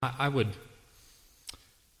I would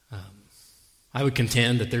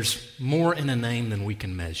contend that there's more in a name than we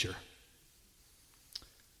can measure.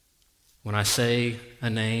 When I say a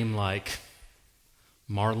name like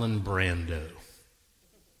Marlon Brando,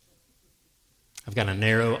 I've got a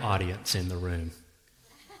narrow audience in the room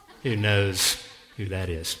who knows who that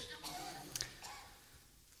is.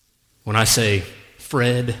 When I say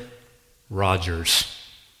Fred Rogers,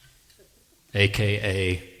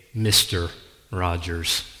 a.k.a. Mr.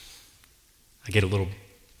 Rogers, I get a little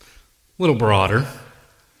broader.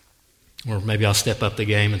 Or maybe I'll step up the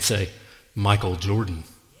game and say Michael Jordan.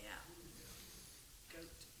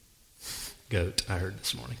 Goat, I heard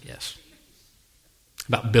this morning, yes.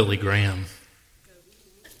 About Billy Graham.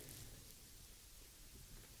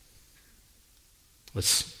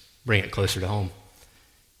 Let's bring it closer to home.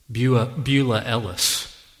 Beulah Ellis.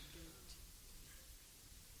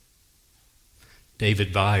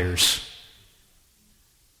 David Byers.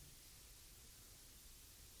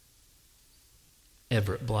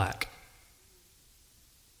 Everett Black.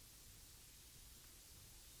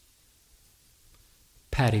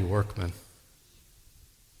 Patty Workman.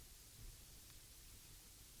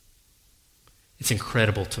 It's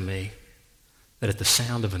incredible to me that at the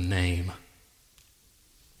sound of a name,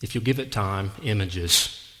 if you give it time,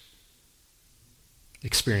 images,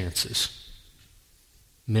 experiences,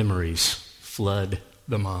 memories flood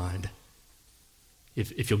the mind.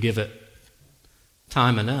 If you'll give it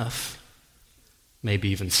time enough, maybe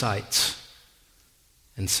even sights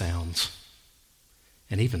and sounds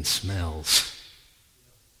and even smells.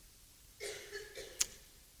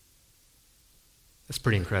 That's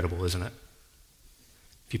pretty incredible, isn't it?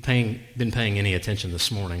 If you've been paying any attention this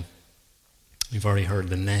morning, you've already heard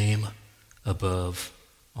the name above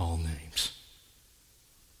all names.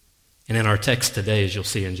 And in our text today, as you'll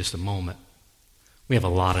see in just a moment, we have a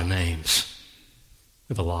lot of names.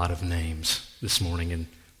 We have a lot of names this morning in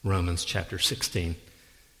Romans chapter 16.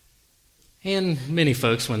 And many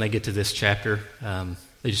folks, when they get to this chapter,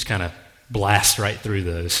 they just kind of blast right through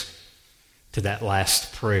those to that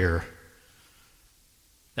last prayer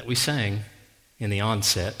that we sang in the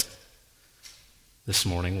onset this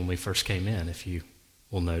morning when we first came in, if you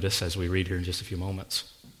will notice as we read here in just a few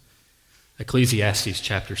moments. Ecclesiastes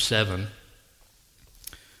chapter 7,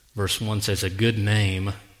 verse 1 says, "A good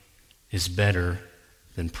name is better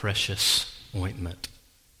than precious ointment."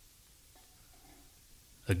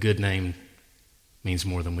 A good name means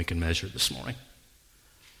more than we can measure this morning.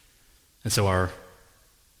 And so our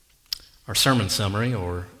sermon summary,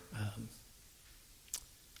 or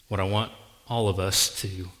what I want all of us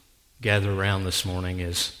to gather around this morning,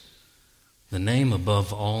 is the name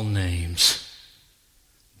above all names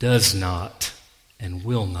does not and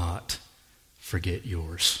will not forget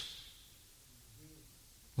yours.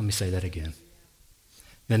 Let me say that again.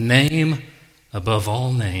 The name above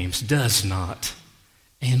all names does not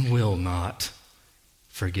and will not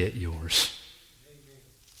forget yours.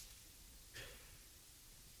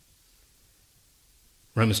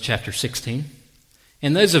 Romans chapter 16.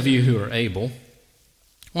 And those of you who are able,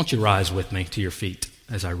 won't you rise with me to your feet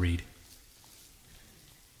as I read?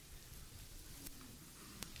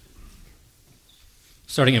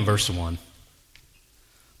 Starting in verse 1,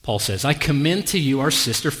 Paul says, "I commend to you our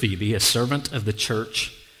sister Phoebe, a servant of the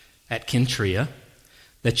church at Kentria,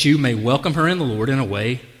 that you may welcome her in the Lord in a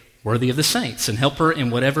way worthy of the saints, and help her in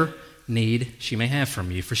whatever need she may have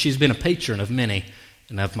from you. For she's been a patron of many,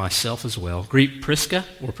 and of myself as well. Greet Prisca,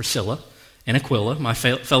 or Priscilla, and Aquila, my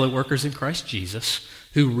fellow workers in Christ Jesus,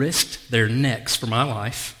 who risked their necks for my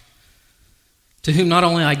life, to whom not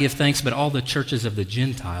only I give thanks, but all the churches of the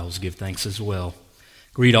Gentiles give thanks as well.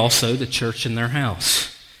 Greet also the church in their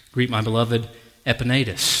house. Greet my beloved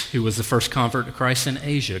Epaenetus, who was the first convert to Christ in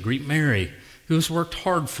Asia. Greet Mary, who has worked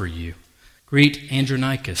hard for you. Greet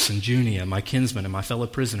Andronicus and Junia, my kinsmen and my fellow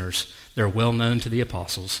prisoners. They're well known to the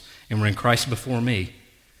apostles, and were in Christ before me.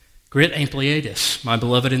 Greet Ampliatus, my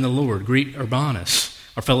beloved in the Lord. Greet Urbanus,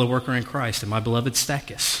 our fellow worker in Christ, and my beloved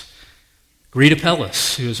Stachys. Greet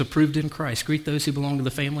Apelles, who is approved in Christ. Greet those who belong to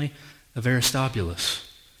the family of Aristobulus.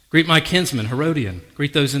 Greet my kinsman Herodion.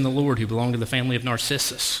 Greet those in the Lord who belong to the family of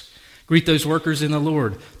Narcissus. Greet those workers in the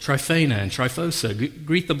Lord, Tryphena and Tryphosa.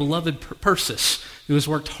 Greet the beloved Persis, who has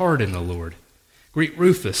worked hard in the Lord. Greet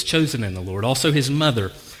Rufus, chosen in the Lord, also his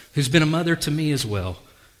mother, who's been a mother to me as well.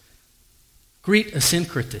 Greet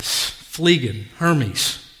Asyncritus, Phlegon,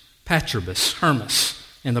 Hermes, Patrobas, Hermas,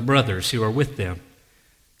 and the brothers who are with them.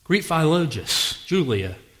 Greet Philologus,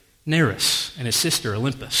 Julia, Nereus, and his sister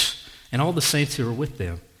Olympus, and all the saints who are with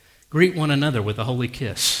them. Greet one another with a holy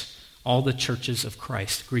kiss. All the churches of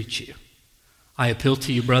Christ greet you. I appeal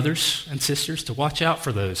to you, brothers and sisters, to watch out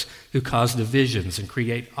for those who cause divisions and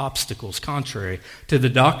create obstacles contrary to the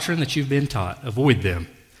doctrine that you've been taught. Avoid them.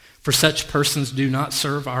 For such persons do not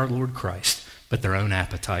serve our Lord Christ, but their own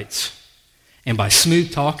appetites. And by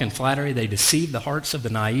smooth talk and flattery they deceive the hearts of the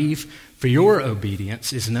naive. For your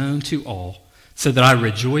obedience is known to all, so that I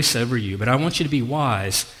rejoice over you. But I want you to be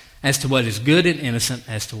wise as to what is good and innocent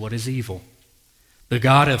as to what is evil. The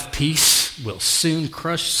God of peace will soon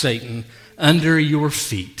crush Satan under your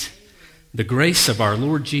feet. The grace of our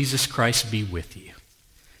Lord Jesus Christ be with you.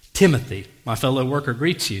 Timothy, my fellow worker,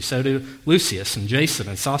 greets you. So do Lucius and Jason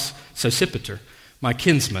and Sosipater, my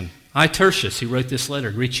kinsman. I, Tertius, who wrote this letter,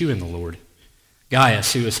 greet you in the Lord.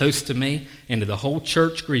 Gaius, who is host to me and to the whole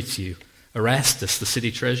church, greets you. Erastus, the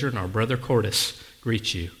city treasurer, and our brother Quartus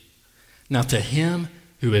greet you. Now to him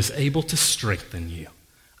who is able to strengthen you,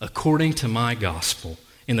 according to my gospel,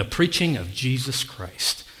 in the preaching of Jesus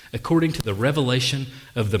Christ, according to the revelation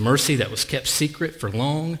of the mercy that was kept secret for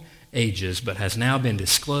long ages, but has now been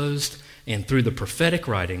disclosed, and through the prophetic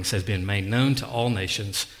writings has been made known to all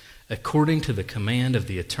nations, according to the command of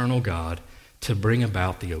the eternal God, to bring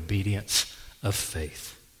about the obedience of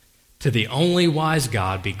faith. To the only wise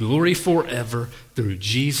God be glory forever through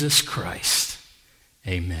Jesus Christ.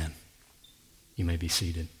 Amen. You may be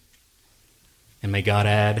seated. And may God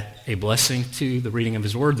add a blessing to the reading of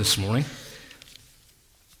his word this morning.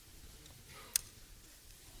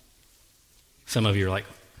 Some of you are like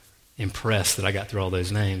impressed that I got through all those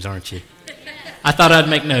names, aren't you? I thought I'd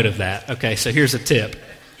make note of that. Okay, so here's a tip.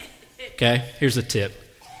 Okay, here's a tip.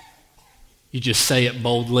 You just say it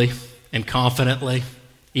boldly and confidently,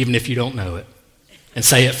 even if you don't know it. And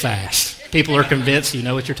say it fast. People are convinced you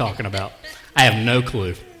know what you're talking about. I have no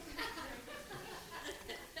clue.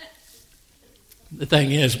 The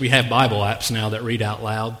thing is, we have Bible apps now that read out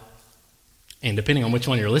loud. And depending on which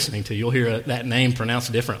one you're listening to, you'll hear that name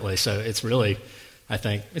pronounced differently. So it's really, I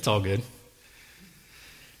think, it's all good.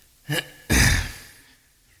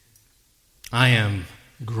 I am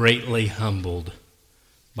greatly humbled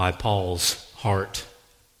by Paul's heart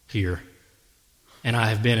here. And I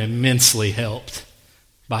have been immensely helped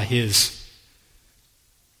by his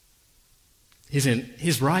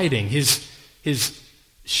writing, his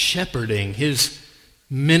shepherding, his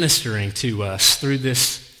ministering to us through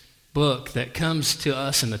this book that comes to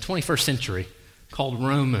us in the 21st century called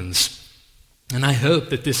Romans. And I hope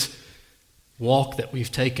that this walk that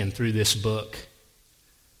we've taken through this book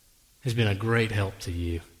has been a great help to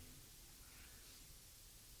you.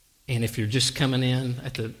 And if you're just coming in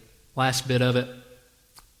at the last bit of it,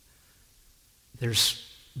 there's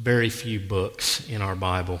very few books in our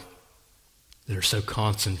Bible that are so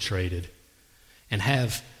concentrated and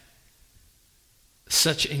have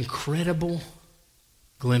such incredible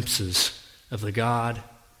glimpses of the God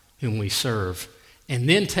whom we serve, and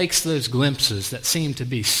then takes those glimpses that seem to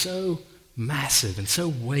be so massive and so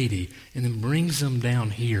weighty and then brings them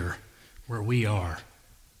down here where we are.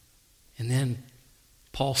 And then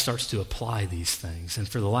Paul starts to apply these things. And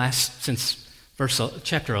for the last, since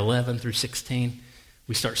chapter 11 through 16,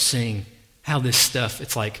 we start seeing how this stuff,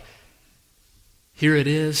 it's like, here it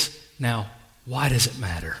is, now why does it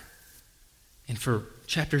matter? And for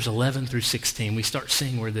chapters 11 through 16, we start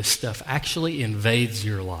seeing where this stuff actually invades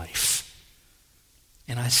your life.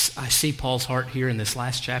 And I see Paul's heart here in this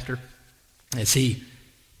last chapter as he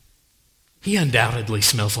undoubtedly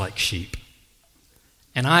smells like sheep.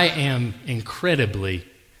 And I am incredibly,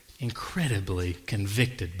 incredibly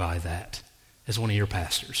convicted by that as one of your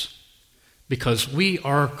pastors. Because we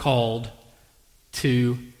are called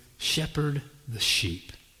to shepherd the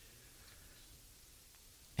sheep.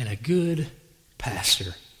 And a good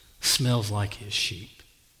pastor smells like his sheep.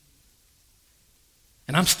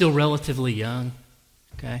 And I'm still relatively young,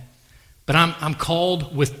 okay? But I'm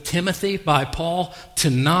called with Timothy by Paul to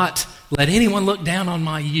not let anyone look down on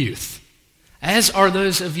my youth, as are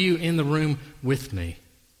those of you in the room with me,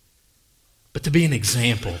 but to be an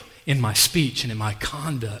example in my speech and in my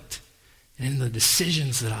conduct and in the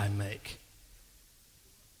decisions that I make.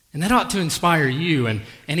 And that ought to inspire you, and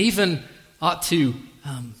even ought to,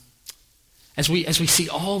 as we see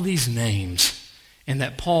all these names, and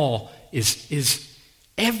that Paul is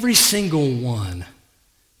every single one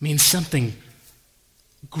means something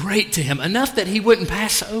great to him, enough that he wouldn't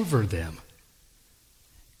pass over them.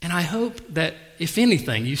 And I hope that, if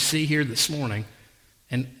anything, you see here this morning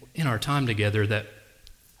and in our time together, that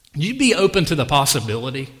you'd be open to the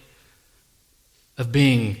possibility of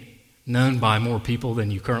being known by more people than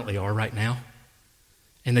you currently are right now.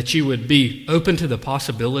 And that you would be open to the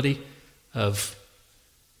possibility of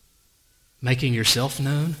making yourself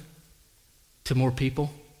known to more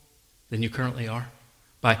people than you currently are?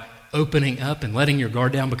 By opening up and letting your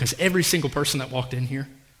guard down? Because every single person that walked in here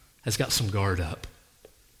has got some guard up.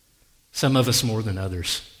 Some of us more than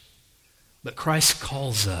others. But Christ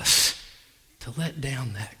calls us to let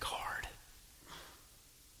down that guard.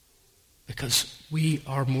 Because we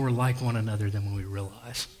are more like one another than we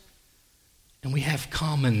realize. And we have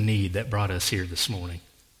common need that brought us here this morning.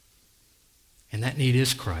 And that need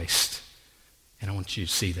is Christ. And I want you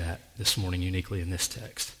to see that this morning uniquely in this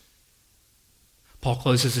text. Paul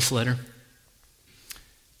closes this letter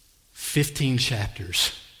 15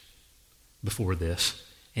 chapters before this.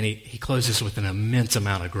 And he closes with an immense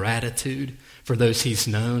amount of gratitude for those he's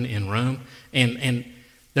known in Rome. And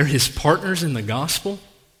they're his partners in the gospel.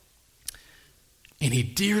 And he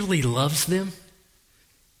dearly loves them.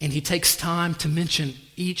 And he takes time to mention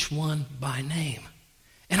each one by name.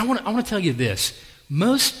 And I want to tell you this.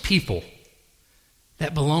 Most people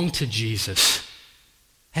that belong to Jesus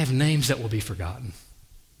have names that will be forgotten.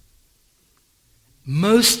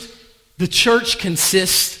 The church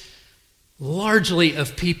consists largely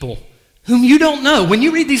of people whom you don't know. When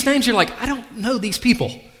you read these names, you're like, I don't know these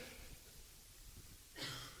people.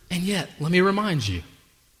 And yet, let me remind you,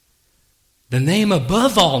 the name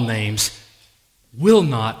above all names will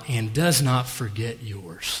not and does not forget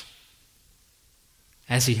yours,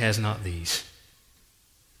 as he has not these.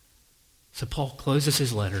 So Paul closes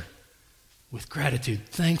his letter with gratitude,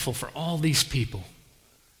 thankful for all these people.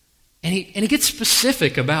 And he gets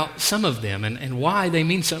specific about some of them and why they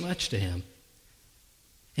mean so much to him.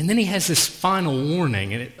 And then he has this final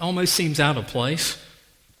warning, and it almost seems out of place.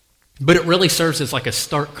 But it really serves as like a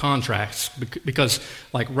stark contrast because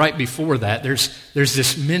like right before that, there's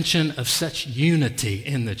this mention of such unity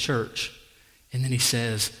in the church. And then he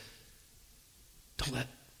says,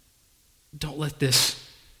 don't let this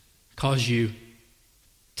cause you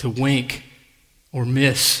to wink or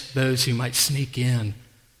miss those who might sneak in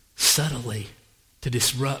subtly to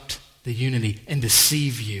disrupt the unity and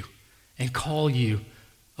deceive you and call you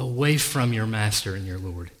away from your master and your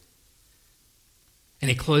Lord. And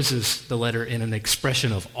he closes the letter in an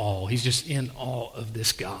expression of awe. He's just in awe of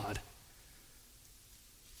this God.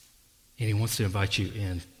 And he wants to invite you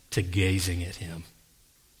in to gazing at him,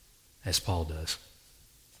 as Paul does.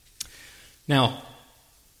 Now,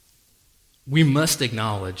 we must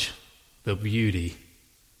acknowledge the beauty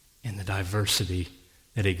and the diversity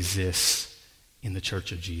that exists in the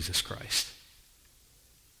church of Jesus Christ.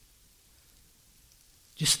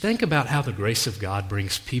 Just think about how the grace of God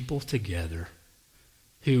brings people together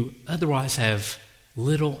who otherwise have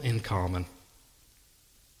little in common.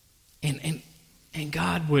 And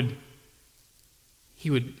God would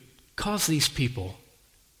cause these people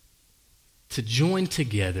to join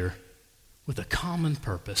together with a common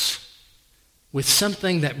purpose, with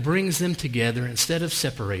something that brings them together instead of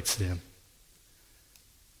separates them.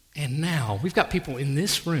 And now, we've got people in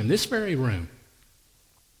this room, this very room,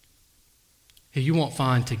 who you won't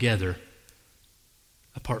find together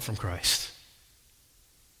apart from Christ.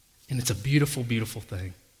 And it's a beautiful, beautiful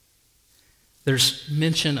thing. There's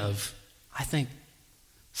mention of, I think,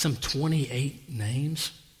 some 28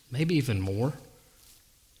 names, maybe even more,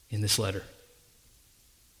 in this letter.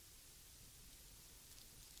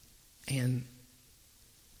 And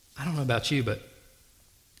I don't know about you, but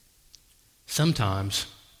sometimes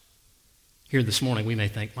here this morning we may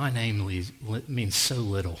think, my name means so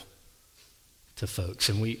little to folks.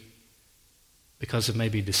 And we, because of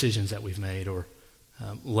maybe decisions that we've made or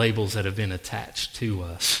labels that have been attached to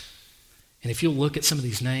us. And if you look at some of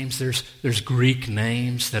these names, there's Greek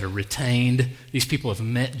names that are retained. These people have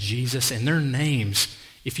met Jesus, and their names,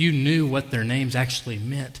 if you knew what their names actually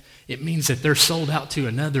meant, it means that they're sold out to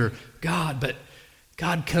another God, but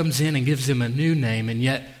God comes in and gives them a new name, and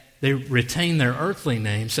yet they retain their earthly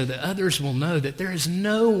name so that others will know that there is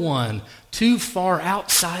no one too far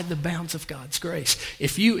outside the bounds of God's grace.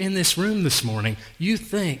 If you in this room this morning, you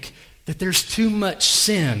think that there's too much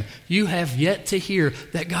sin, you have yet to hear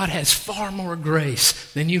that God has far more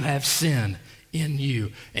grace than you have sin in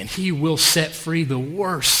you. And he will set free the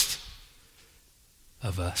worst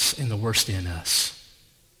of us and the worst in us.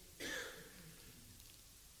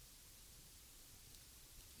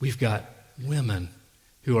 We've got women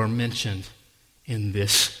who are mentioned in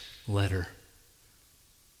this letter.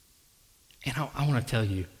 And I want to tell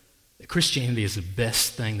you that Christianity is the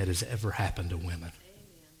best thing that has ever happened to women.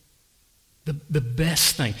 The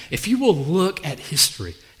best thing. If you will look at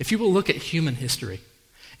history, if you will look at human history,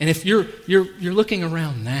 and if you're looking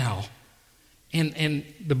around now, and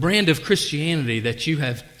the brand of Christianity that you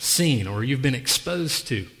have seen or you've been exposed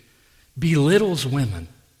to belittles women,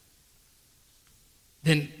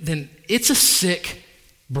 then it's a sick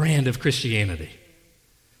brand of Christianity.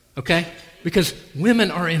 Okay? Because women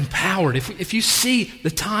are empowered. If you see the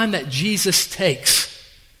time that Jesus takes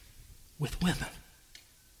with women,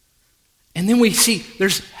 and then we see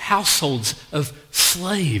there's households of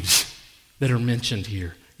slaves that are mentioned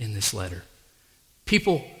here in this letter.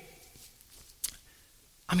 People,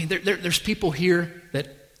 I mean, there's people here that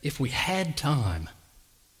if we had time,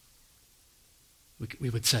 we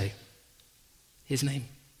would say,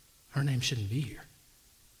 her name shouldn't be here.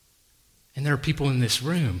 And there are people in this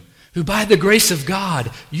room who by the grace of God,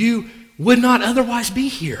 you would not otherwise be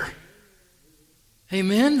here.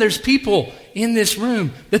 Amen? There's people in this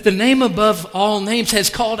room that the name above all names has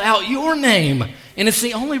called out your name. And it's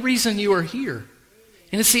the only reason you are here.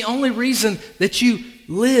 And it's the only reason that you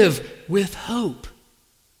live with hope.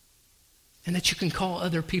 And that you can call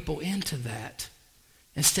other people into that.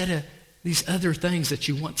 Instead of these other things that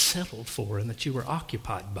you once settled for and that you were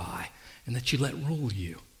occupied by and that you let rule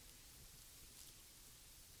you.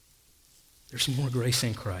 There's more grace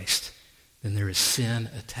in Christ than there is sin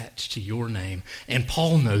attached to your name. And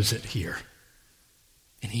Paul knows it here.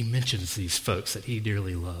 And he mentions these folks that he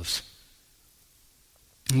dearly loves.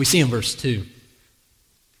 And we see in verse 2,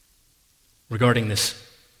 regarding this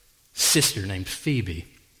sister named Phoebe,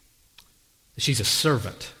 that she's a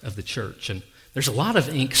servant of the church. And there's a lot of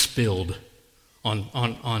ink spilled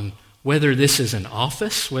on whether this is an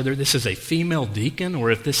office, whether this is a female deacon,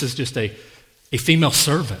 or if this is just a female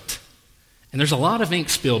servant. And there's a lot of ink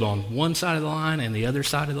spilled on one side of the line and the other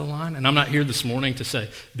side of the line. And I'm not here this morning to say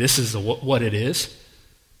this is what it is.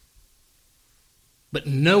 But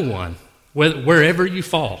no one, wherever you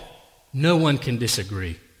fall, no one can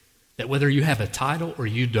disagree that whether you have a title or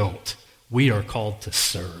you don't, we are called to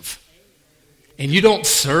serve. And you don't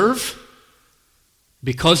serve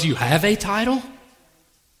because you have a title.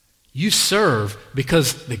 You serve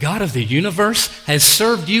because the God of the universe has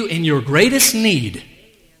served you in your greatest need.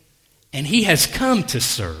 And he has come to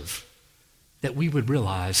serve, that we would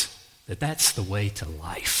realize that that's the way to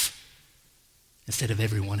life, instead of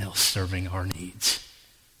everyone else serving our needs.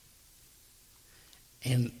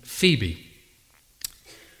 And Phoebe,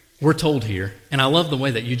 we're told here, and I love the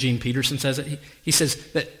way that Eugene Peterson says it. He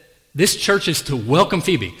says that this church is to welcome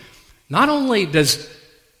Phoebe. Not only does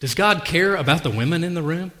God care about the women in the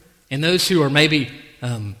room, and those who are maybe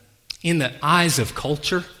in the eyes of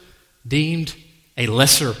culture deemed a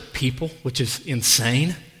lesser people, which is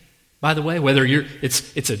insane, by the way, whether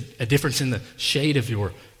it's a difference in the shade of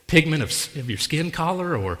your pigment of your skin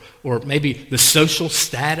color, or maybe the social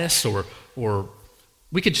status, or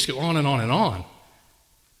we could just go on and on and on.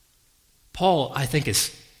 Paul, I think,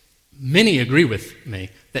 many agree with me,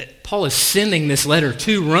 that Paul is sending this letter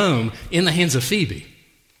to Rome in the hands of Phoebe.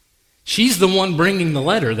 She's the one bringing the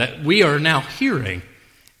letter that we are now hearing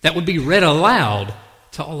that would be read aloud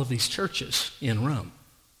to all of these churches in Rome.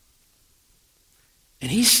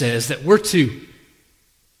 And he says that we're to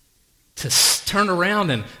turn around,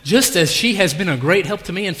 and just as she has been a great help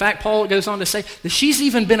to me, in fact, Paul goes on to say that she's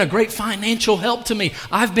even been a great financial help to me.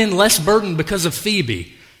 I've been less burdened because of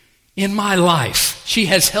Phoebe in my life. She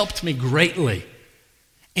has helped me greatly.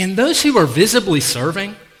 And those who are visibly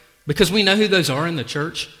serving, because we know who those are in the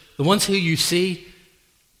church, the ones who you see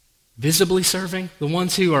visibly serving, the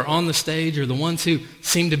ones who are on the stage, or the ones who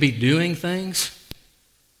seem to be doing things,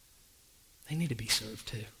 they need to be served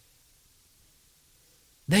too.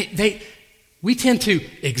 We tend to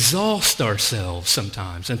exhaust ourselves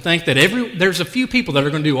sometimes and think that there's a few people that are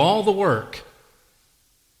going to do all the work,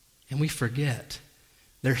 and we forget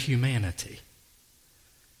their humanity.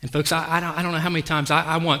 And folks, I don't know how many times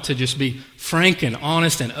I want to just be frank and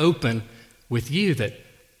honest and open with you that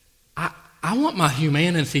I want my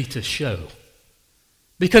humanity to show.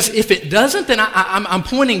 Because if it doesn't, then I'm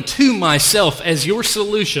pointing to myself as your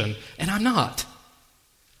solution, and I'm not.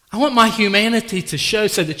 I want my humanity to show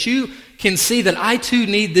so that you can see that I too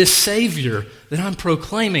need this Savior that I'm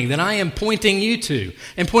proclaiming, that I am pointing you to,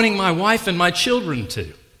 and pointing my wife and my children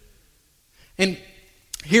to. And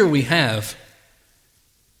here we have,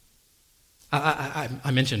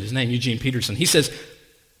 I mentioned his name, Eugene Peterson. He says,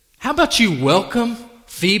 how about you welcome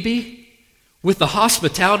Phoebe with the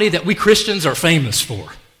hospitality that we Christians are famous for?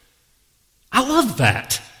 I love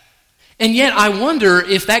that. And yet I wonder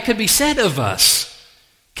if that could be said of us.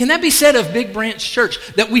 Can that be said of Big Branch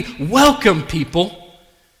Church, that we welcome people?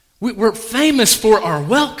 We're famous for our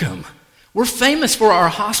welcome. We're famous for our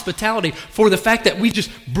hospitality, for the fact that we just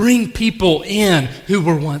bring people in who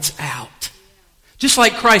were once out. Just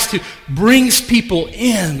like Christ, who brings people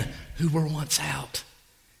in who were once out.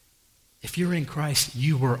 If you're in Christ,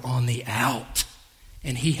 you were on the out,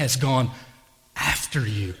 and he has gone after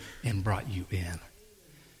you and brought you in.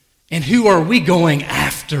 And who are we going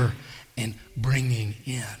after and bringing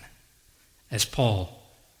in? As Paul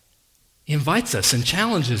invites us and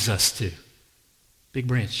challenges us to. Big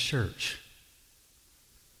Branch Church.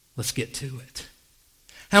 Let's get to it.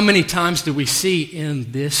 How many times do we see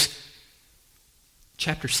in this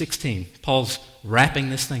chapter 16, Paul's wrapping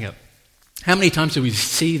this thing up, how many times do we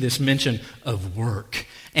see this mention of work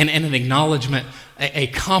and an acknowledgement, a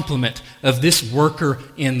compliment of this worker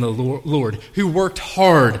in the Lord who worked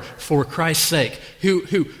hard for Christ's sake,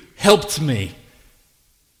 who helped me?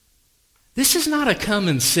 This is not a come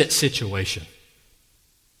and sit situation.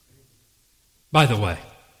 By the way,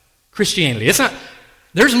 Christianity, it's not,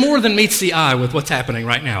 there's more than meets the eye with what's happening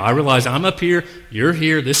right now. I realize I'm up here, you're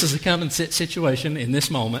here, this is a come and sit situation in this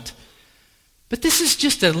moment. But this is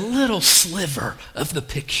just a little sliver of the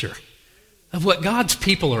picture of what God's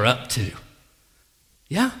people are up to.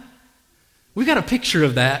 Yeah? We got a picture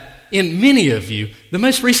of that in many of you. The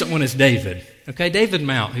most recent one is David. Okay, David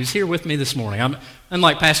Mount, who's here with me this morning.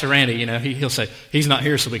 Unlike Pastor Randy, he'll say, he's not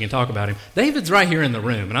here so we can talk about him. David's right here in the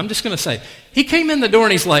room, and I'm just going to say, he came in the door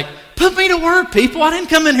and he's like, put me to work, people. I didn't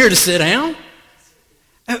come in here to sit down.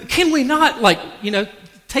 Can we not,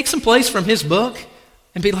 take some place from his book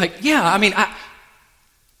and be like,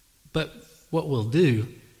 but what we'll do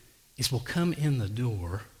is we'll come in the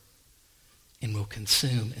door and we'll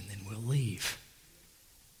consume and then we'll leave.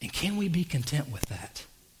 And can we be content with that?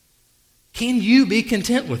 Can you be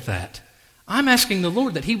content with that? I'm asking the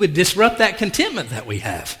Lord that he would disrupt that contentment that we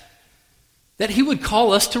have. That he would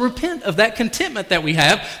call us to repent of that contentment that we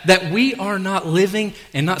have, that we are not living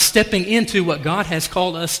and not stepping into what God has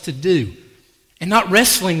called us to do. And not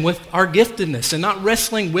wrestling with our giftedness, and not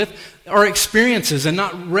wrestling with our experiences, and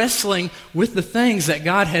not wrestling with the things that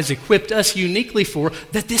God has equipped us uniquely for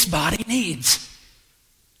that this body needs.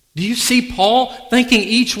 Do you see Paul thanking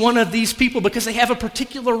each one of these people because they have a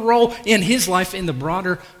particular role in his life, in the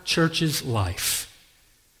broader church's life?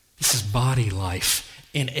 This is body life,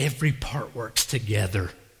 and every part works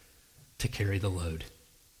together to carry the load.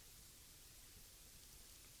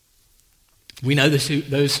 We know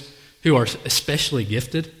those who are especially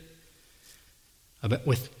gifted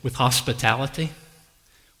with hospitality.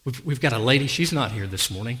 We've got a lady, she's not here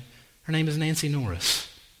this morning. Her name is Nancy Norris.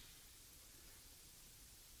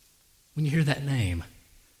 When you hear that name,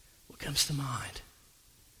 what comes to mind?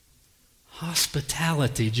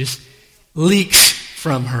 Hospitality just leaks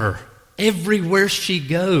from her. Everywhere she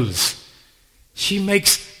goes, she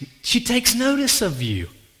takes notice of you.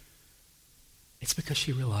 It's because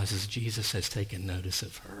she realizes Jesus has taken notice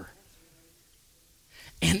of her.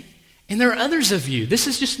 And there are others of you. This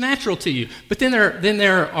is just natural to you. But then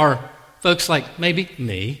there are folks like maybe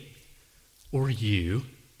me or you,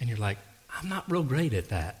 and you're like, I'm not real great at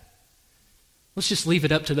that. Let's just leave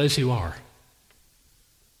it up to those who are.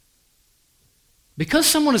 Because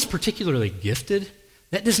someone is particularly gifted,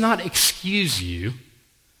 that does not excuse you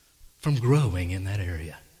from growing in that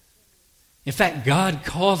area. In fact, God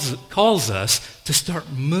calls us to start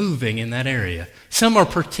moving in that area. Some are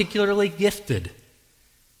particularly gifted,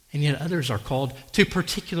 and yet others are called to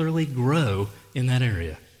particularly grow in that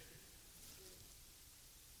area.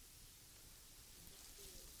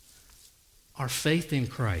 Our faith in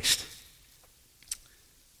Christ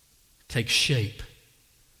takes shape.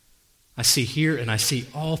 I see here and I see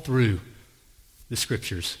all through the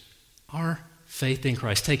Scriptures. Our faith in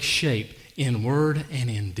Christ takes shape in word and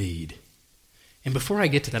in deed. And before I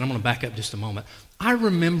get to that, I'm going to back up just a moment. I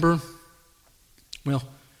remember,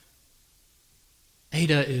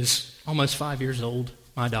 Ada is almost 5 years old,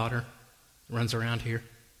 my daughter, runs around here.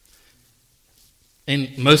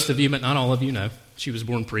 And most of you, but not all of you, know, she was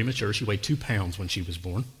born premature. She weighed 2 pounds when she was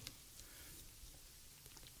born.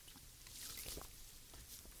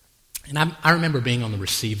 And I remember being on the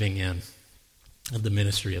receiving end of the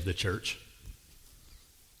ministry of the church.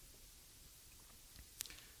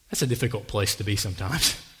 That's a difficult place to be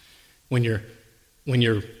sometimes. When your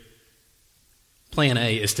plan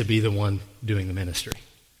A is to be the one doing the ministry.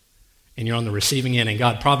 And you're on the receiving end and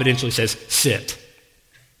God providentially says, sit.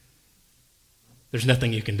 There's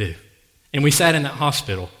nothing you can do. And we sat in that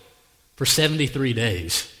hospital for 73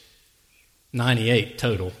 days. 98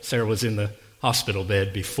 total. Sarah was in the hospital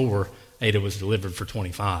bed before Ada was delivered for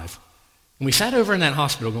 25. And we sat over in that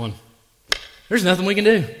hospital going, there's nothing we can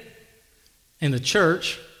do. And the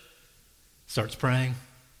church starts praying,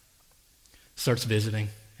 starts visiting.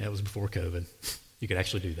 Yeah, it was before COVID. You could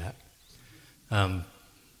actually do that.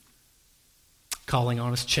 Calling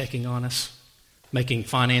on us, checking on us, making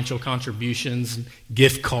financial contributions, and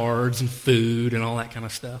gift cards and food and all that kind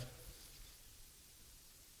of stuff.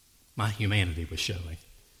 My humanity was showing.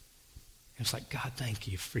 It's like, God, thank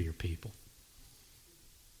you for your people.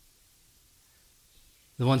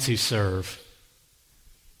 The ones who serve,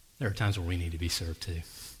 there are times where we need to be served too.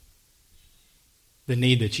 The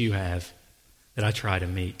need that you have, that I try to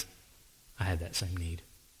meet, I have that same need.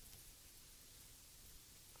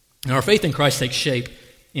 Now, our faith in Christ takes shape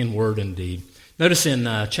in word and deed. Notice in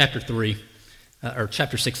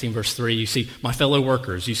chapter 16, verse 3, you see my fellow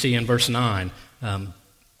workers. You see in verse 9,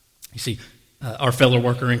 you see our fellow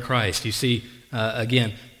worker in Christ. You see,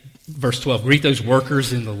 again, verse 12, greet those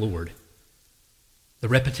workers in the Lord. The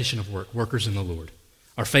repetition of workers in the Lord.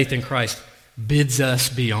 Our faith in Christ bids us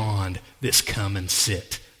beyond this come and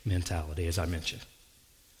sit mentality, as I mentioned.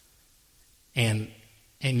 And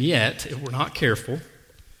yet, if we're not careful,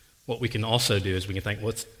 what we can also do is we can think,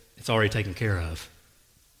 well, it's already taken care of.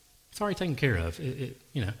 It's already taken care of.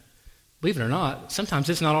 Believe it or not, sometimes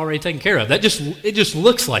it's not already taken care of. It just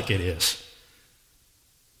looks like it is.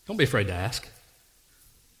 Don't be afraid to ask.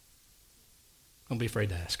 Don't be afraid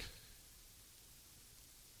to ask.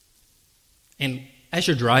 And as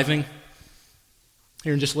you're driving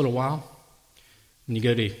here in just a little while, when you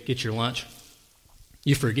go to get your lunch,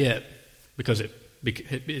 you forget because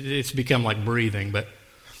it's become like breathing. But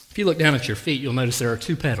if you look down at your feet, you'll notice there are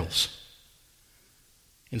 2 pedals.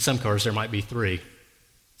 In some cars, there might be 3.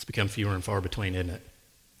 It's become fewer and far between, isn't it?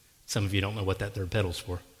 Some of you don't know what that 3rd pedal's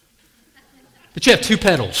for. But you have 2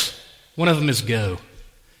 pedals. One of them is go,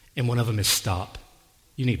 and one of them is stop.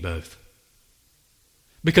 You need both.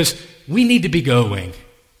 Because we need to be going.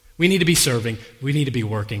 We need to be serving. We need to be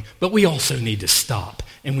working. But we also need to stop,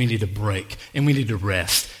 and we need to break, and we need to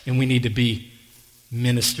rest, and we need to be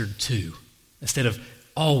ministered to. Instead of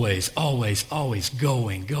always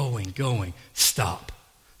going, stop.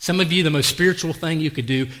 Some of you, the most spiritual thing you could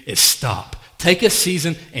do is stop. Take a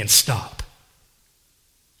season and stop.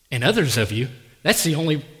 And others of you, that's the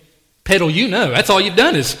only pedal you know. That's all you've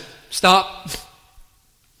done is stop.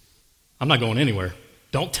 I'm not going anywhere.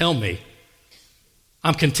 Don't tell me.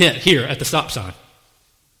 I'm content here at the stop sign.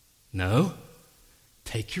 No.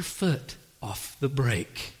 Take your foot off the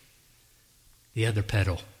brake. The other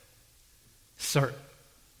pedal. Start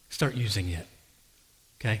using it.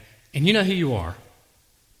 Okay? And you know who you are.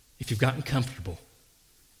 If you've gotten comfortable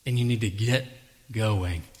and you need to get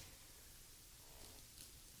going.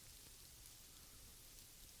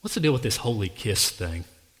 What's the deal with this holy kiss thing?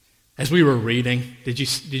 As we were reading, did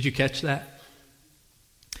you catch that?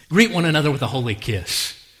 Greet one another with a holy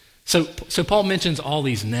kiss. So Paul mentions all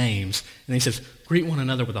these names, and he says, greet one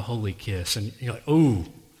another with a holy kiss. And you're like, oh,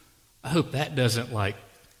 I hope that doesn't I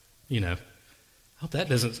hope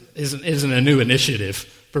that isn't a new initiative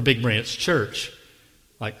for Big Branch Church.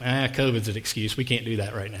 Like, COVID's an excuse. We can't do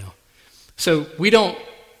that right now. So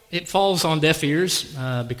it falls on deaf ears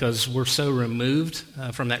because we're so removed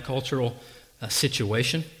from that cultural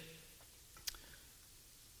situation.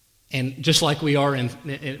 And just like we are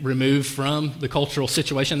removed from the cultural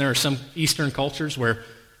situation, there are some Eastern cultures where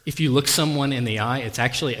if you look someone in the eye, it's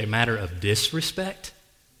actually a matter of disrespect.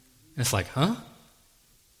 And it's like, huh? What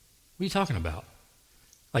are you talking about?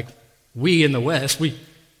 Like, we in the West, we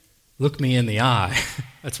look me in the eye.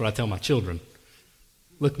 That's what I tell my children.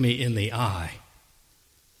 Look me in the eye.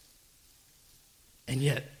 And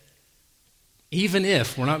yet, even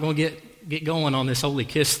if we're not going to get going on this holy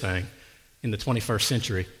kiss thing in the 21st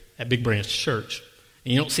century at Big Branch Church,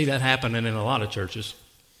 and you don't see that happening in a lot of churches.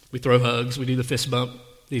 We throw hugs, we do the fist bump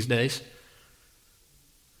these days.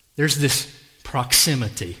 There's this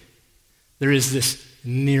proximity. There is this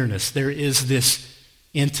nearness. There is this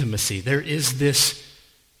intimacy. There is this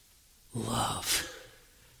love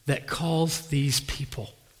that calls these people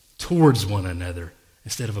towards one another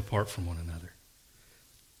instead of apart from one another.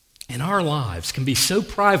 And our lives can be so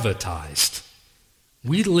privatized.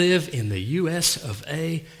 We live in the U.S. of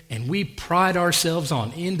A, and we pride ourselves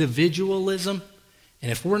on individualism.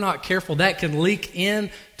 And if we're not careful, that can leak in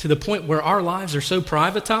to the point where our lives are so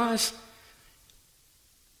privatized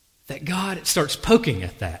that God starts poking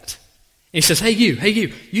at that. And he says, hey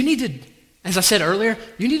you need to, as I said earlier,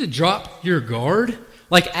 you need to drop your guard.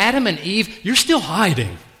 Like Adam and Eve, you're still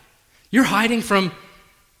hiding. You're hiding from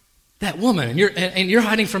that woman, and you're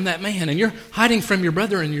hiding from that man, and you're hiding from your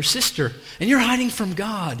brother and your sister, and you're hiding from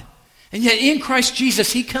God. And yet in Christ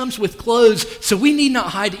Jesus, he comes with clothes, so we need not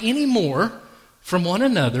hide any more from one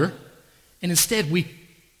another, and instead we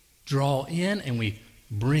draw in and we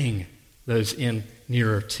bring those in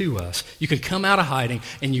nearer to us. You can come out of hiding,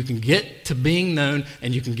 and you can get to being known,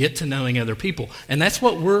 and you can get to knowing other people. And that's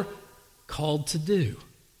what we're called to do.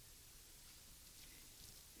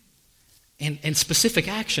 And specific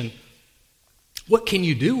action, what can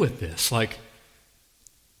you do with this? Like,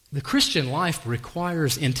 the Christian life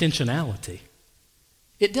requires intentionality.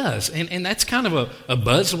 It does. And that's kind of a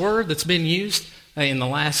buzzword that's been used in the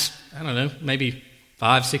last, I don't know, maybe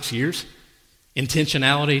 5-6 years.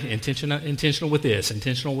 Intentionality, intentional with this,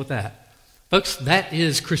 intentional with that. Folks, that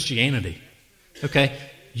is Christianity. Okay?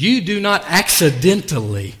 You do not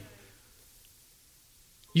accidentally,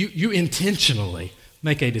 you intentionally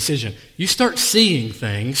make a decision. You start seeing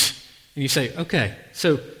things and you say, okay,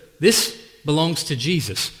 so this belongs to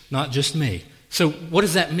Jesus, not just me. So what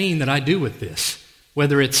does that mean that I do with this?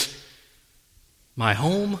 Whether it's my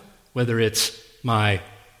home, whether it's my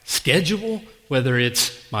schedule, whether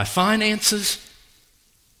it's my finances.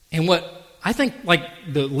 And what I think like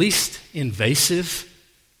the least invasive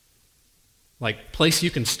like place you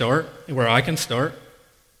can start, where I can start,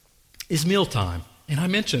 is mealtime. And I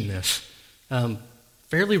mention this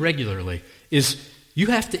fairly regularly, is you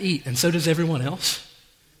have to eat, and so does everyone else.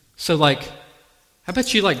 So like, how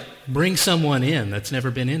about you like bring someone in that's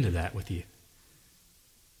never been into that with you?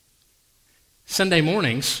 Sunday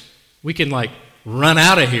mornings, we can like run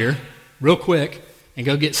out of here real quick and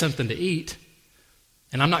go get something to eat.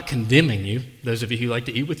 And I'm not condemning you, those of you who like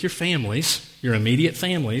to eat with your families, your immediate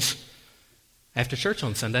families, after church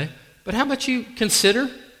on Sunday. But how about you consider,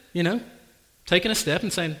 taking a step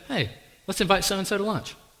and saying, hey, let's invite so-and-so to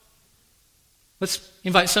lunch. Let's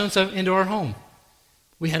invite so-and-so into our home.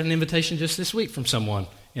 We had an invitation just this week from someone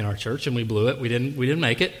in our church, and we blew it. We didn't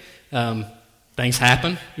make it. Things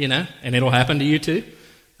happen, and it'll happen to you too.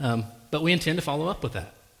 But we intend to follow up with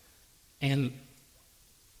that. And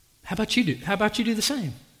how about you do the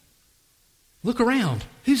same? Look around.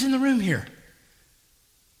 Who's in the room here?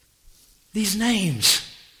 These names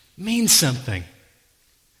mean something.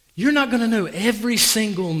 You're not going to know every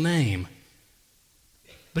single name.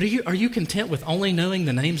 But are you content with only knowing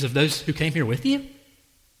the names of those who came here with you?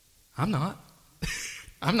 I'm not.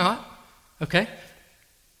 I'm not. Okay?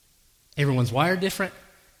 Everyone's wired different,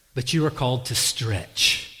 but you are called to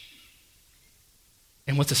stretch.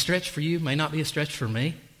 And what's a stretch for you may not be a stretch for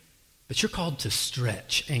me, but you're called to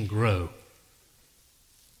stretch and grow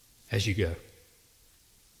as you go.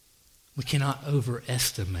 We cannot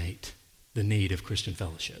overestimate the need of Christian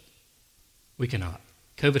fellowship. We cannot.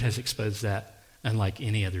 COVID has exposed that unlike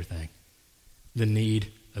any other thing. The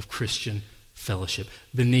need of Christian fellowship.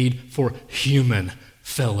 The need for human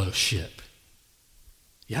fellowship.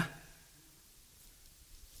 Yeah?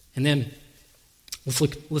 And then let's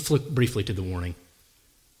look briefly to the warning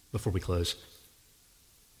before we close.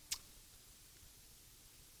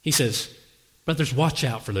 He says, brothers, watch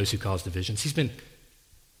out for those who cause divisions. He's been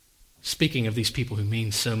speaking of these people who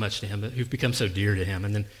mean so much to him, who've become so dear to him.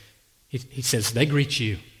 And then he says, they greet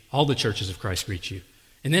you. All the churches of Christ greet you.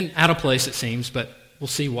 And then out of place it seems, but we'll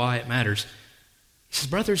see why it matters. He says,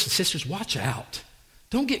 brothers and sisters, watch out.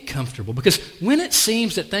 Don't get comfortable, because when it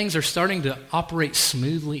seems that things are starting to operate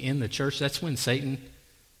smoothly in the church, that's when Satan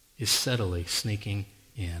is subtly sneaking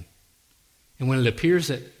in. And when it appears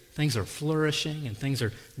that things are flourishing and things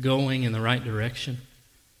are going in the right direction,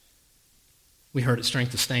 we heard at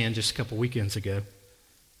Strength to Stand just a couple weekends ago,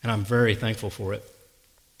 and I'm very thankful for it.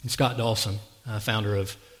 And Scott Dawson, founder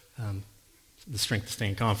of the Strength to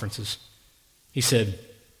Stand conferences, he said,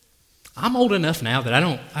 I'm old enough now that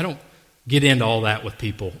I don't get into all that with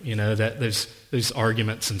people, that there's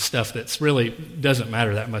arguments and stuff that's really doesn't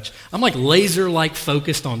matter that much. I'm like laser-like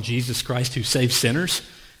focused on Jesus Christ who saves sinners,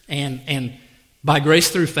 and by grace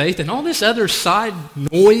through faith, and all this other side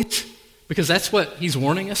noise, because that's what he's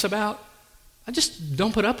warning us about. I just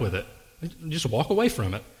don't put up with it. I just walk away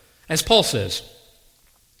from it. As Paul says,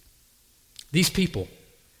 these people,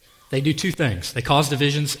 they do two things. They cause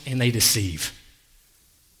divisions and they deceive.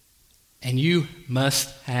 And you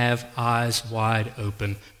must have eyes wide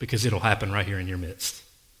open, because it'll happen right here in your midst.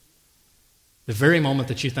 The very moment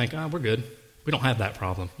that you think, we're good. We don't have that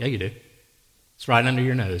problem. Yeah, you do. It's right under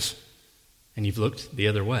your nose. And you've looked the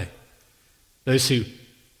other way. Those who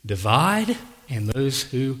divide and those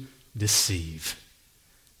who deceive.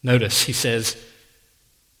 Notice, he says,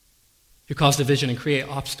 who cause division and create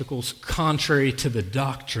obstacles contrary to the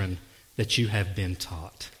doctrine that you have been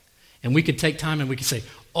taught. And we could take time and we could say,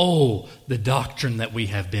 oh, the doctrine that we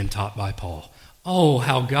have been taught by Paul. Oh,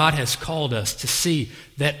 how God has called us to see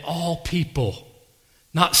that all people,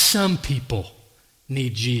 not some people,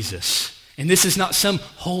 need Jesus. And this is not some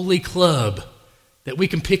holy club that we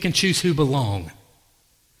can pick and choose who belong.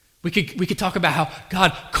 We could talk about how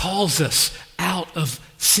God calls us out of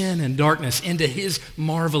sin and darkness into his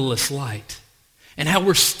marvelous light. And how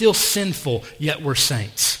we're still sinful, yet we're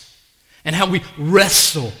saints. And how we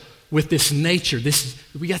wrestle with this nature.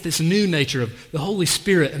 We got this new nature of the Holy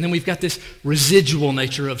Spirit, and then we've got this residual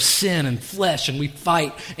nature of sin and flesh, and we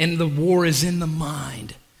fight, and the war is in the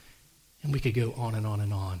mind. And we could go on and on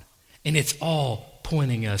and on. And it's all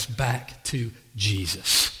pointing us back to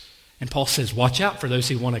Jesus. And Paul says, watch out for those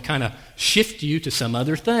who want to kind of shift you to some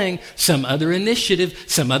other thing, some other initiative,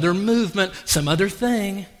 some other movement, some other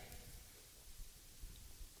thing,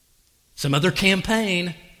 some other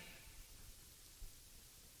campaign.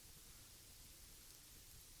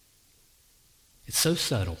 It's so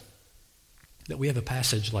subtle that we have a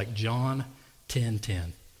passage like John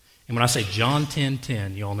 10:10. And when I say John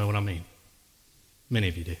 10:10, you all know what I mean. Many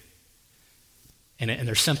of you do. And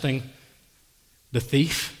there's something, the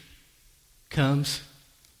thief comes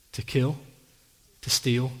to kill, to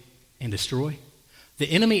steal, and destroy.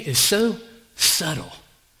 The enemy is so subtle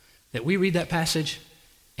that we read that passage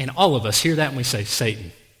and all of us hear that and we say,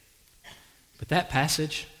 Satan. But that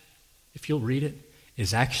passage, if you'll read it,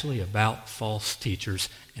 is actually about false teachers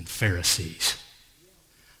and Pharisees.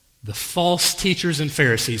 The false teachers and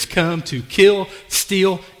Pharisees come to kill,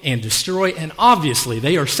 steal, and destroy, and obviously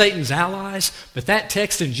they are Satan's allies, but that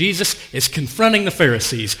text in Jesus is confronting the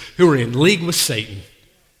Pharisees who are in league with Satan.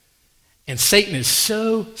 And Satan is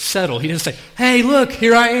so subtle, he doesn't say, hey, look,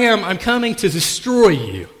 here I am, I'm coming to destroy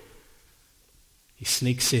you. He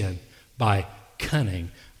sneaks in by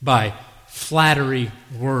cunning, by flattery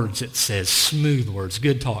words, it says, smooth words,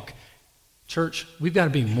 good talk. Church, we've got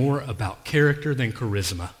to be more about character than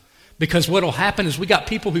charisma. Because what will happen is we got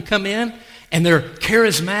people who come in and they're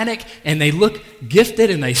charismatic and they look gifted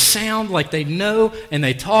and they sound like they know and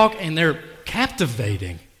they talk and they're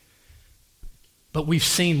captivating. But we've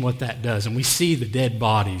seen what that does, and we see the dead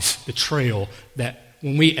bodies, the trail, that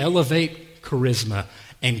when we elevate charisma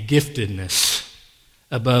and giftedness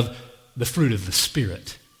above the fruit of the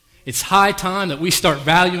Spirit, it's high time that we start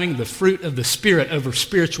valuing the fruit of the Spirit over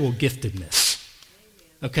spiritual giftedness.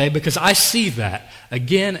 Okay, because I see that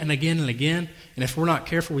again and again and again, and if we're not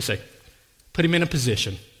careful, we say, put him in a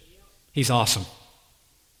position. He's awesome.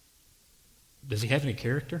 Does he have any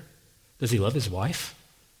character? Does he love his wife?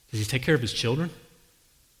 Does he take care of his children?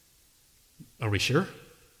 Are we sure?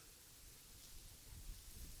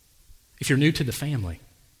 If you're new to the family,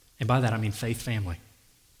 and by that I mean faith family,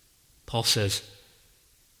 Paul says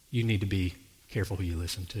you need to be careful who you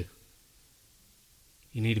listen to.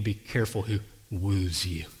 You need to be careful who woos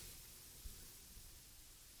you.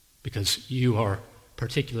 Because you are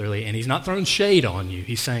particularly, and he's not throwing shade on you,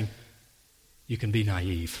 he's saying you can be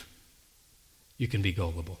naive. You can be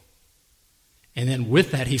gullible. And then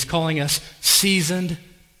with that, he's calling us seasoned,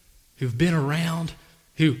 who've been around,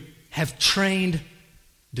 who have trained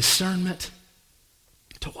discernment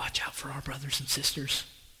to watch out for our brothers and sisters.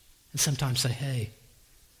 And sometimes say, hey,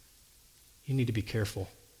 you need to be careful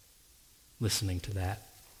listening to that.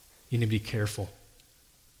 You need to be careful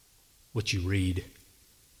what you read.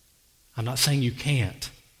 I'm not saying you can't.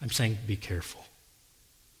 I'm saying be careful.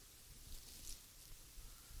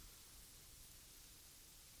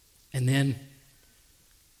 And then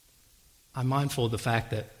I'm mindful of the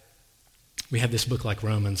fact that we have this book like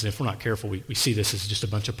Romans, and if we're not careful, we see this as just a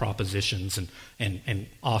bunch of propositions and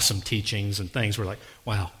awesome teachings and things. We're like,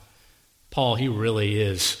 wow, Paul, he really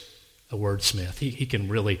is a wordsmith. He can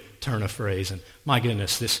really turn a phrase. And my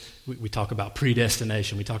goodness, we talk about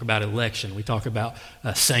predestination. We talk about election. We talk about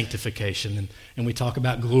sanctification. And we talk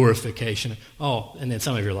about glorification. Oh, and then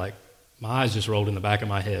some of you are like, my eyes just rolled in the back of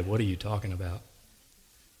my head. What are you talking about?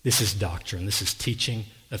 This is doctrine. This is teaching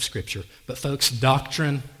of Scripture. But folks,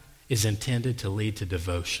 doctrine is intended to lead to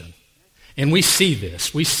devotion. And we see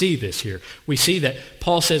this. We see this here. We see that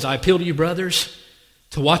Paul says, I appeal to you, brothers,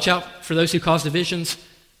 to watch out for those who cause divisions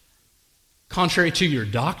contrary to your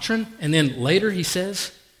doctrine. And then later he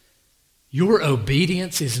says, your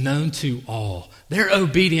obedience is known to all. Their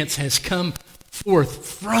obedience has come forth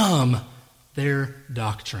from their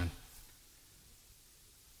doctrine.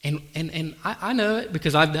 And I know it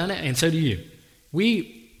because I've done it, and so do you.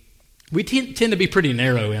 We tend to be pretty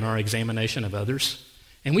narrow in our examination of others,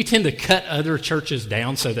 and we tend to cut other churches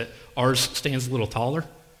down so that ours stands a little taller.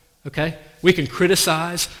 Okay? We can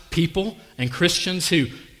criticize people and Christians who,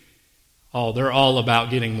 they're all about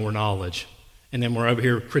getting more knowledge. And then we're over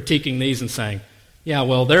here critiquing these and saying, yeah,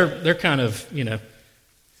 well, they're kind of,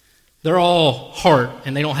 they're all heart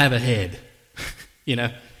and they don't have a head,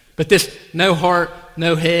 But this no heart,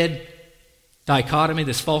 no head dichotomy,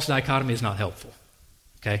 this false dichotomy is not helpful,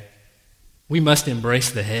 okay? We must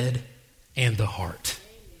embrace the head and the heart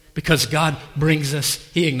because God brings us,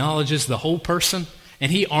 He acknowledges the whole person, and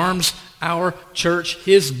He arms our church,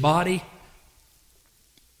 His body,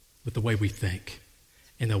 with the way we think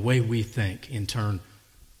And the way we think, in turn,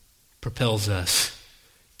 propels us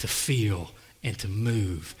to feel and to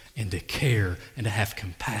move and to care and to have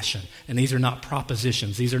compassion. And these are not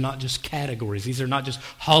propositions. These are not just categories. These are not just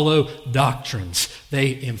hollow doctrines.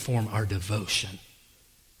 They inform our devotion.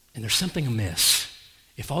 And there's something amiss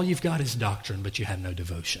if all you've got is doctrine, but you have no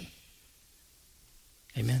devotion.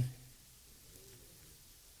 Amen?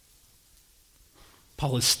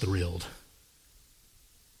 Paul is thrilled,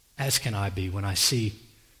 as can I be, when I see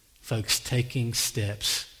folks taking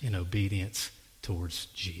steps in obedience towards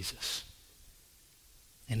Jesus.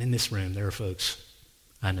 And in this room, there are folks,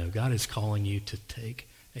 I know, God is calling you to take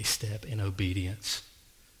a step in obedience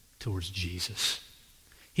towards Jesus.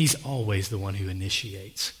 He's always the one who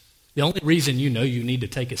initiates. The only reason you know you need to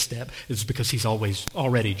take a step is because he's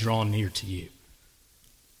already drawn near to you.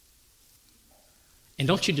 And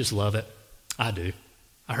don't you just love it? I do.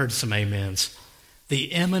 I heard some amens. The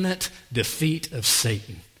imminent defeat of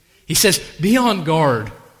Satan. He says, be on guard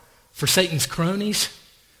for Satan's cronies,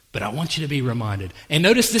 but I want you to be reminded. And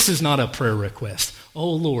notice this is not a prayer request.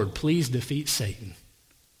 Oh Lord, please defeat Satan.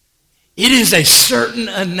 It is a certain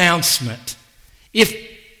announcement. If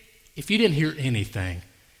you didn't hear anything,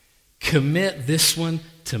 commit this one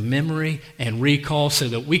to memory and recall so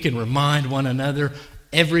that we can remind one another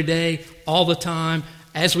every day, all the time,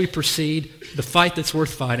 as we proceed, the fight that's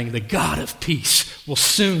worth fighting, the God of peace will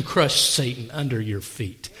soon crush Satan under your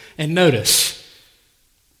feet. And notice,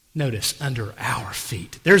 under our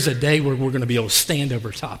feet. There's a day where we're going to be able to stand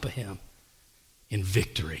over top of him in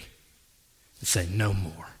victory and say, no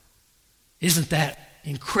more. Isn't that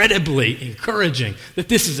incredibly encouraging that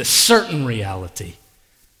this is a certain reality,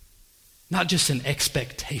 not just an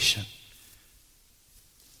expectation?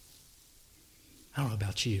 I don't know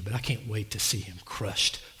about you, but I can't wait to see him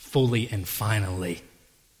crushed fully and finally.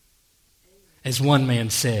 As one man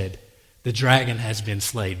said, the dragon has been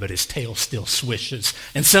slayed, but his tail still swishes.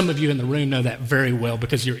 And some of you in the room know that very well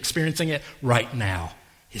because you're experiencing it right now.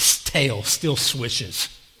 His tail still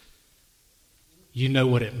swishes. You know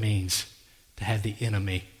what it means to have the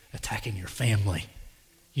enemy attacking your family.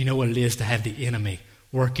 You know what it is to have the enemy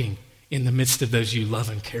working in the midst of those you love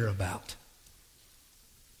and care about.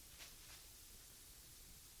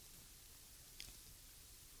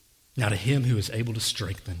 Now to him who is able to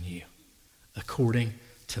strengthen you according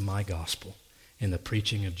to my gospel in the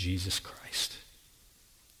preaching of Jesus Christ.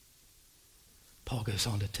 Paul goes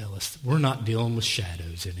on to tell us we're not dealing with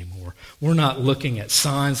shadows anymore. We're not looking at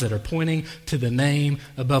signs that are pointing to the name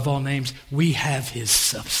above all names. We have his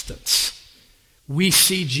substance. We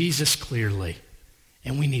see Jesus clearly,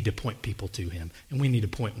 and we need to point people to him, and we need to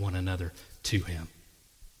point one another to him.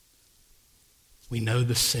 We know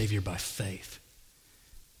the Savior by faith,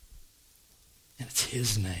 and it's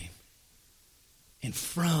his name. And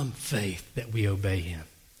from faith that we obey him.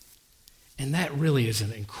 And that really is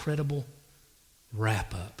an incredible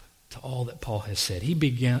wrap-up to all that Paul has said. He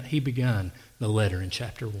began the letter in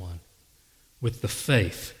chapter 1 with the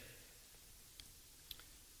faith,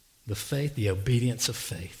 the obedience of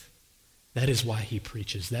faith. That is why he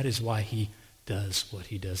preaches. That is why he does what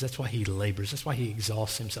he does. That's why he labors. That's why he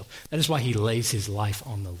exhausts himself. That is why he lays his life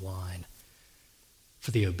on the line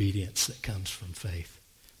for the obedience that comes from faith.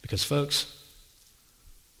 Because, folks,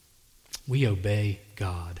 we obey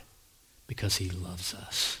God because he loves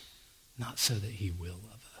us, not so that he will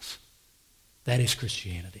love us. That is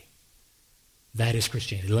Christianity. That is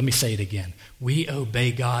Christianity. Let me say it again. We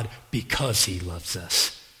obey God because he loves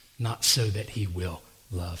us, not so that he will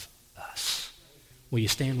love us. Will you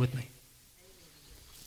stand with me?